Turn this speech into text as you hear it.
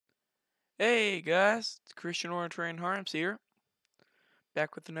Hey guys, it's Christian Orange Rain Harms here,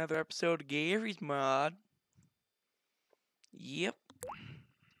 back with another episode of Gary's Mod. Yep.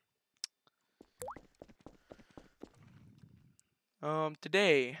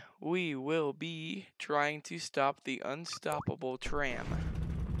 Today we will be trying to stop the unstoppable tram.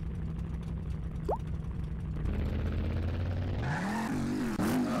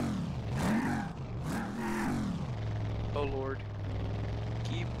 Oh Lord.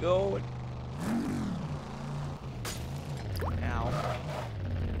 Keep going. Ow.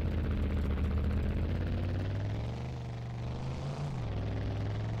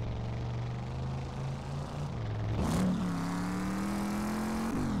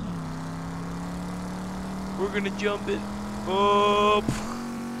 We're gonna jump it. Oh.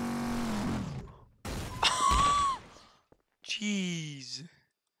 Jeez.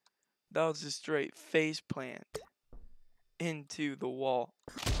 That was a straight face plant into the wall.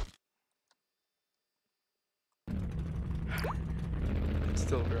 It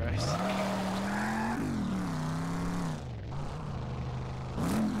still dries.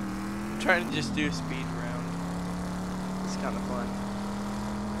 I'm trying to just do a speed round. It's kind of fun.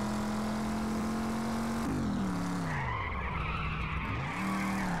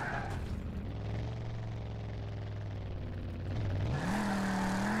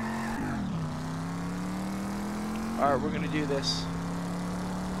 Alright, we're gonna do this.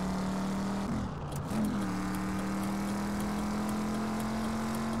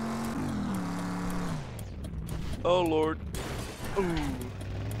 Oh Lord. Ooh.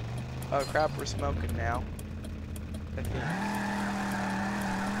 Oh crap, we're smoking now. I think.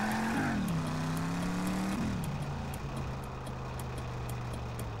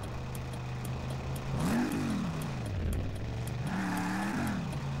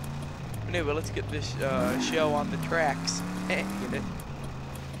 Anyway, let's get this show on the tracks. Get it?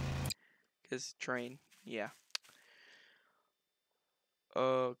 Cause train, yeah.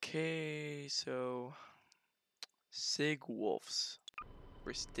 Okay, so Sig Wolves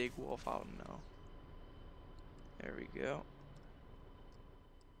or Stig Wolf, I don't know. There we go.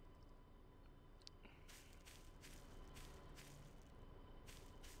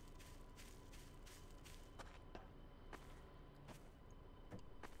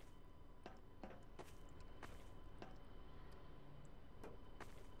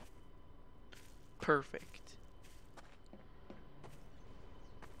 Perfect.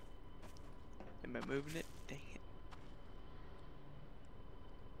 Am I moving it? Dang it.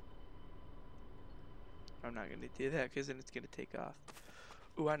 I'm not gonna do that because then it's gonna take off.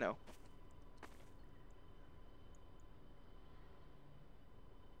 Ooh, I know.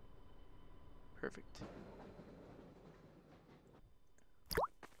 Perfect.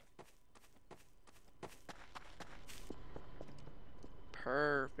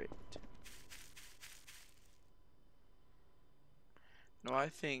 Perfect. Now I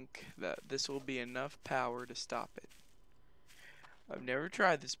think that this will be enough power to stop it. I've never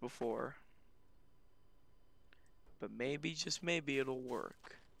tried this before, but maybe, just maybe, it'll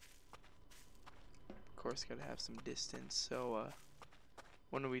work. Of course, gotta have some distance, so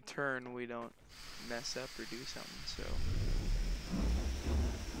when we turn, we don't mess up or do something, so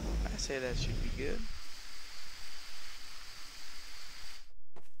I say that should be good.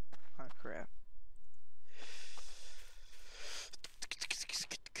 Oh crap.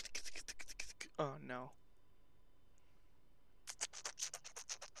 Oh no.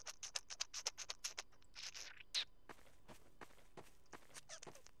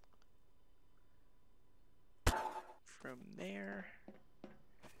 From there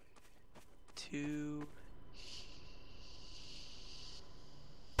to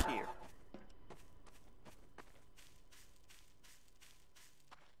here.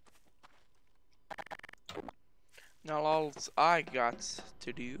 Now all I got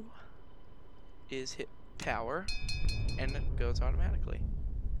to do is hit power and it goes automatically.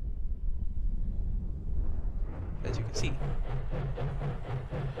 As you can see.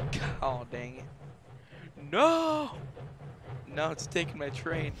 Oh dang it. No! No, it's taking my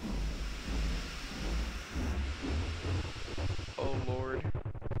train. Oh Lord.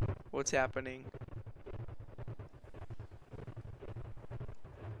 What's happening?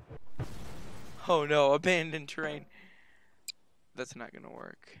 Oh no, abandoned train. That's not gonna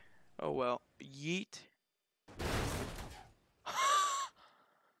work. Oh well. Yeet.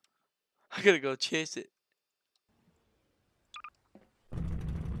 I gotta go chase it.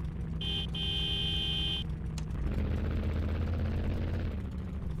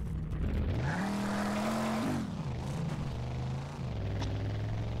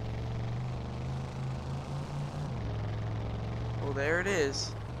 Well, there it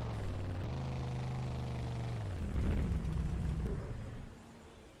is.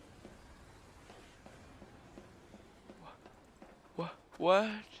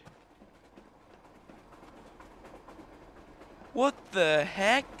 What? What the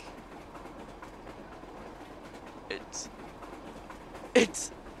heck? It's...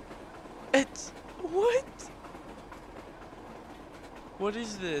 It's... What? What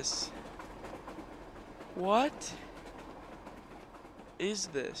is this? What is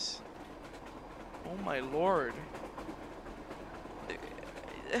this? Oh my lord.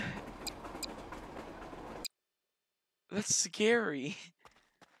 That's scary.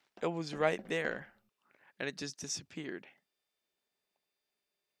 It was right there. And it just disappeared.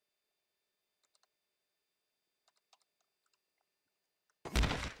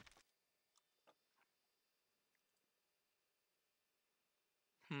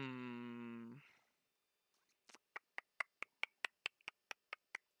 Hmm.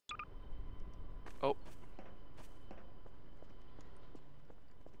 Oh.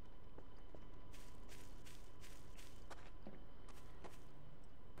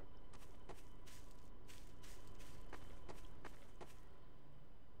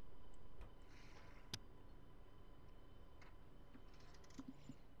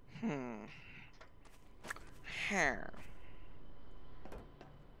 Hmm. Hair.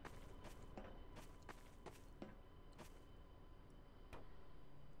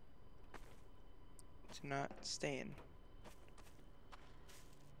 It's not staying.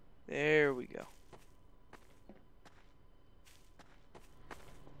 There we go.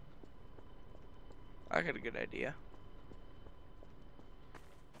 I got a good idea.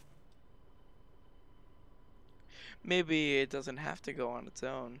 Maybe it doesn't have to go on its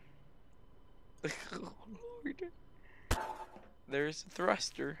own. Oh lord. There's a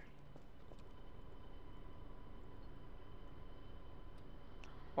thruster.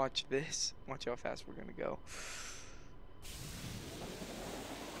 Watch this. Watch how fast we're gonna go.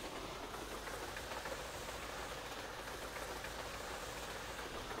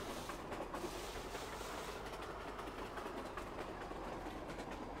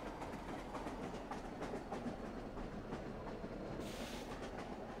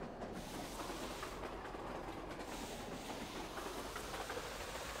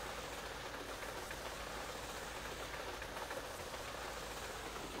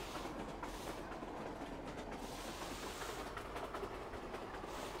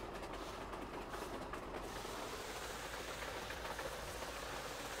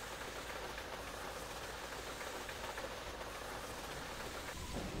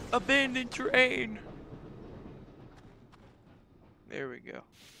 Abandoned train. There we go.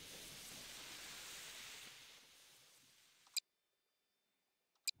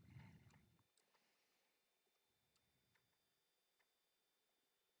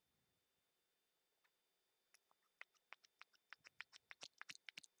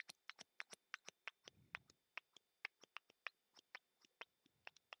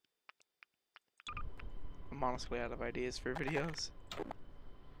 I'm honestly out of ideas for videos.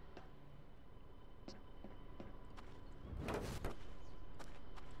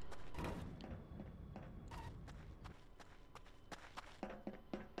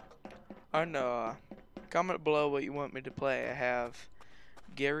 I know. Comment below what you want me to play. I have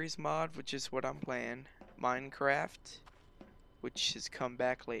Gary's Mod, which is what I'm playing. Minecraft, which has come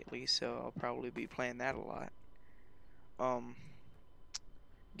back lately, so I'll probably be playing that a lot.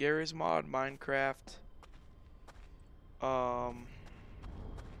 Gary's Mod, Minecraft.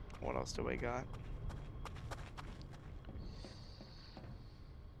 What else do I got?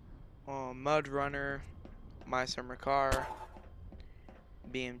 Mud Runner, My Summer Car,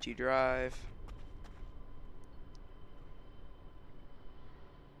 BMG Drive.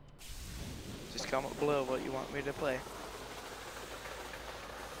 Just comment below what you want me to play.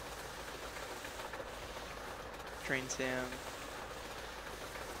 Train Sim.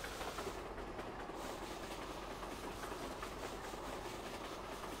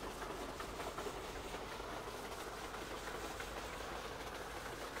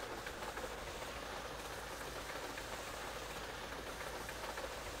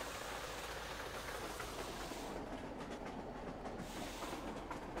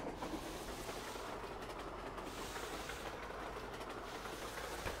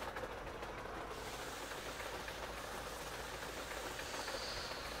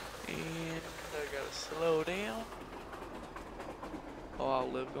 And I gotta slow down. Oh,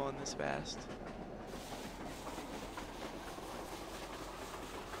 I'll live going this fast.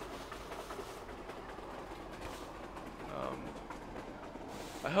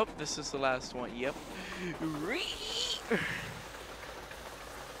 I hope this is the last one. Yep.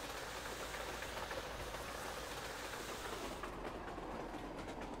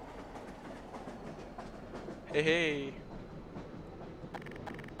 Hey, hey.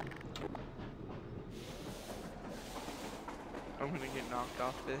 get knocked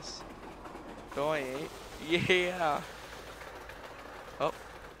off this. No, I ain't. Yeah. Oh.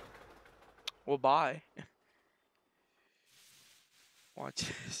 Well, bye. Watch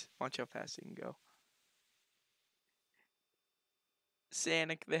this. Watch how fast it can go.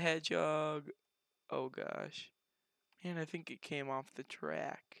 Sonic the Hedgehog. Oh gosh. Man, I think it came off the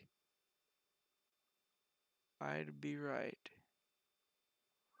track. I'd be right.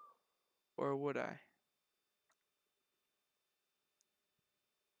 Or would I?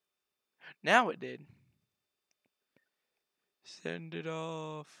 Now it did. Send it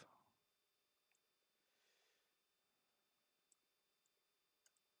off.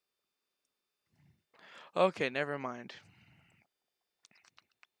 Okay, never mind.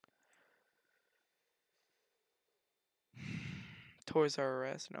 Toys R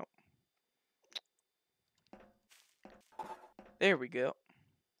Us, no. There we go.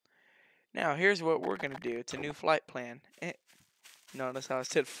 Now, here's what we're going to do. It's a new flight plan. Notice how I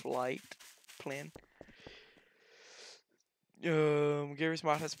said flight plan. Garry's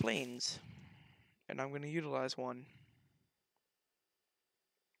Mod has planes. And I'm going to utilize one.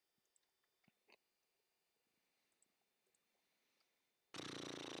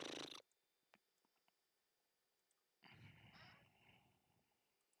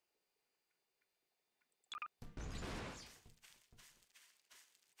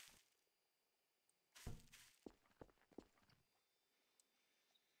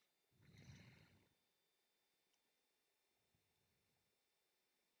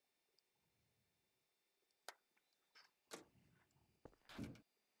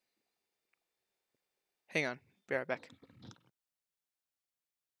 Hang on. Be right back.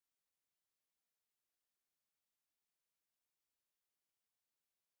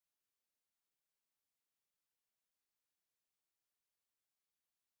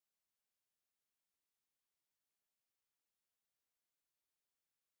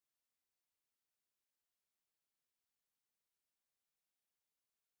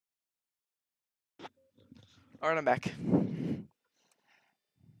 Alright, I'm back.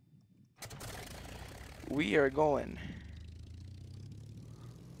 We are going.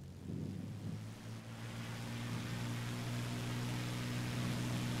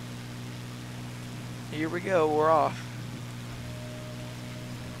 Here we go, we're off.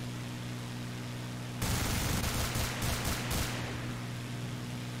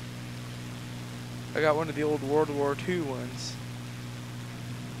 I got one of the old World War II ones.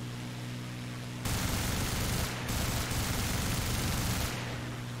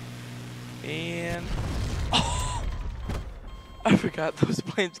 And oh, I forgot those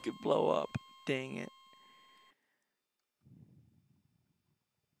planes could blow up. Dang it.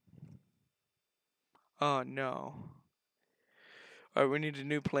 Oh no. Alright, we need a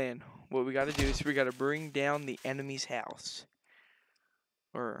new plan. What we gotta do is we gotta bring down the enemy's house.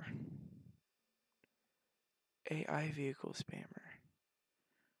 Or AI vehicle spammer.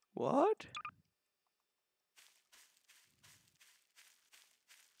 What?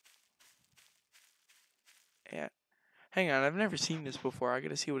 Yeah. Hang on, I've never seen this before. I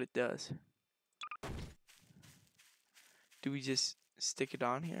gotta see what it does. Do we just stick it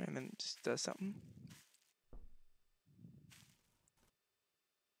on here and then it just does something?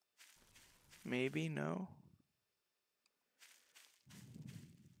 Maybe, no.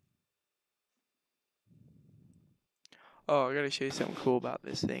 Oh, I gotta show you something cool about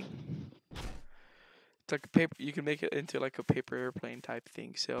this thing. It's like a paper, you can make it into like a paper airplane type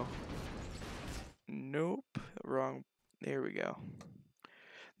thing, so. Nope, wrong. There we go.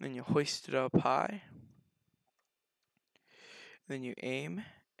 Then you hoist it up high. Then you aim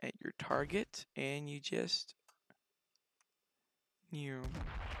at your target and you just. You.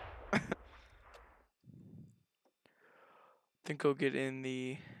 Think I'll get in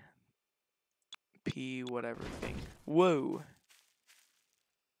the P whatever thing. Whoa.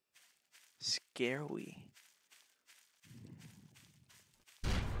 Scary.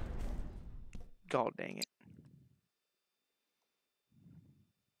 God dang it.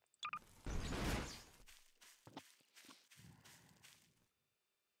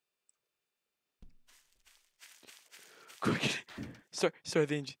 Quick. Start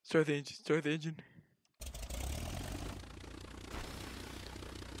the engine. Start the engine. Start the engine.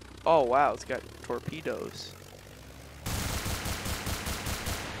 Oh wow, it's got torpedoes.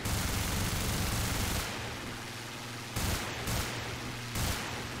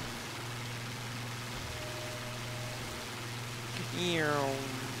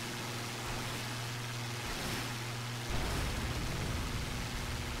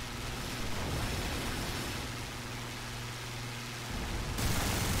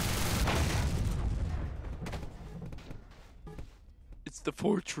 It's the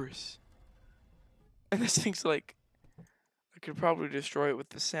fortress. And this thing's like, I could probably destroy it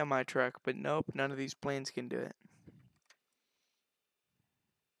with the semi-truck, but nope, none of these planes can do it.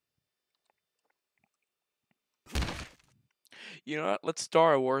 You know what? Let's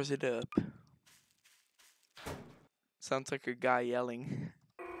Star Wars it up. Sounds like a guy yelling.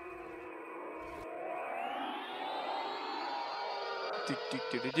 Do, do,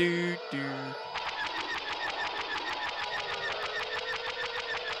 do, do, do, do.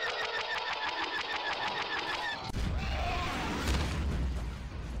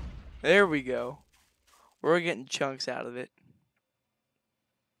 There we go. We're getting chunks out of it.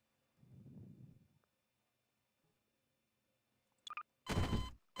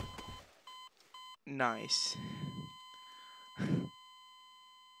 Nice.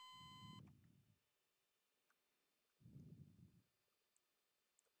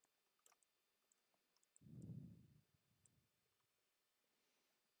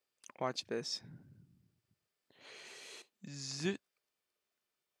 Watch this. Z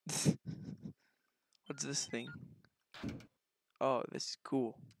What's this thing? Oh, this is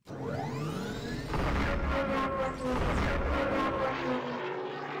cool.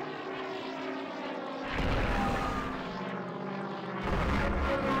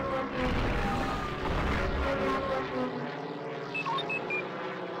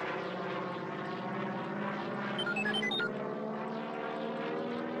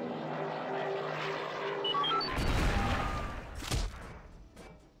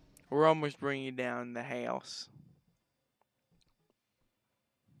 We're almost bringing down the house.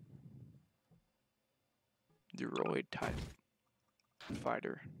 Droid type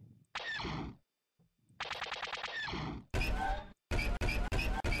fighter.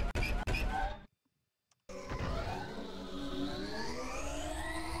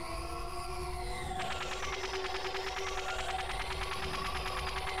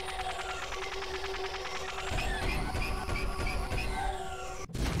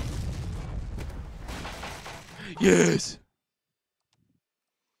 Yes!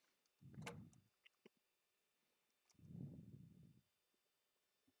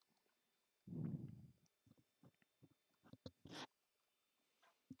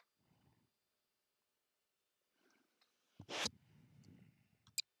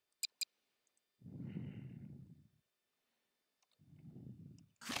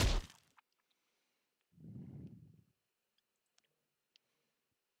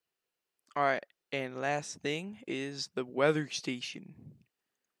 Alright, and last thing is the weather station.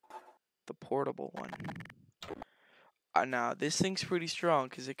 The portable one. Now, this thing's pretty strong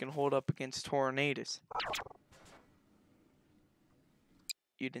because it can hold up against tornadoes.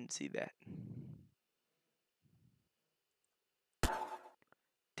 You didn't see that.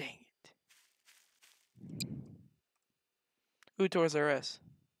 Dang it. Ooh, Toys R Us.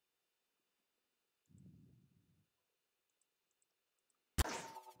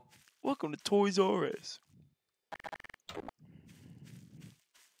 Welcome to Toys R Us.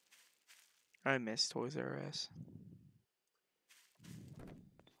 I miss Toys R Us.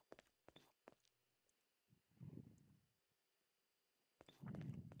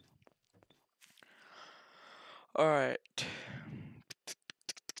 Alright.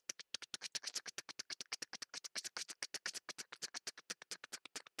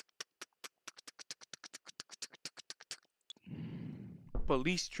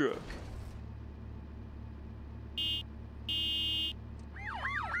 Police truck.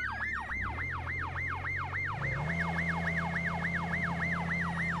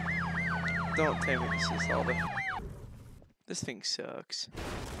 Don't tell me this is all the... This thing sucks.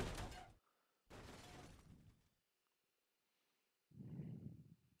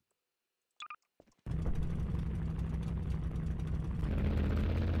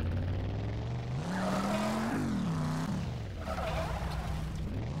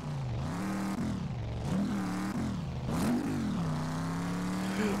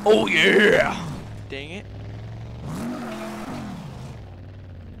 Oh yeah! Dang it.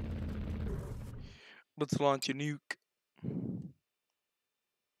 Let's launch a nuke.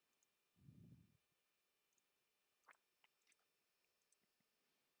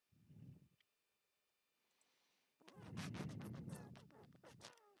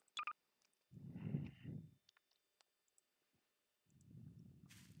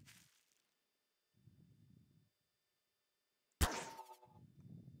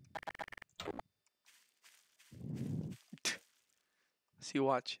 See,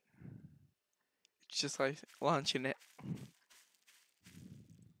 watch. It's just like launching it.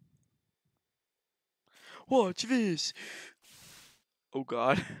 Watch this. Oh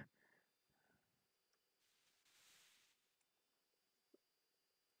god.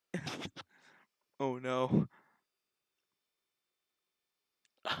 Oh no.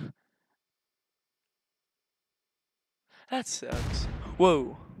 That sucks.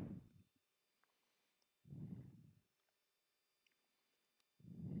 Whoa.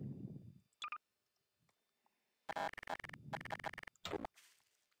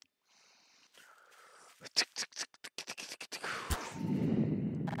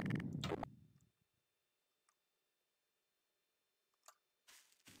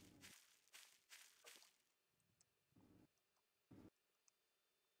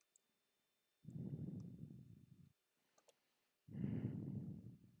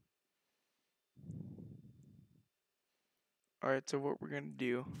 Alright, so what we're gonna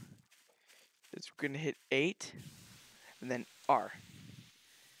do is we're gonna hit 8 and then R.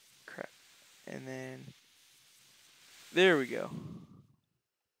 Crap. And then there we go.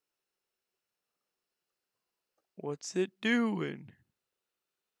 What's it doing?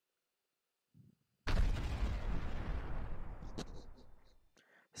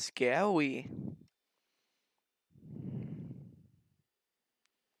 Scowy.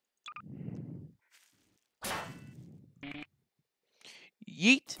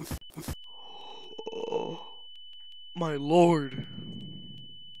 Yeet. Oh, my lord.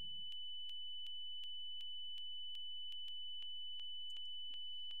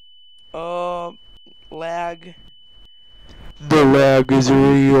 Lag. The lag is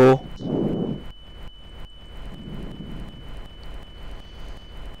real.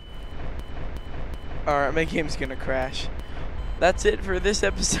 Alright, my game's gonna crash. That's it for this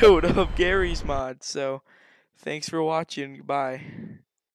episode of Garry's Mod. So, thanks for watching. Goodbye.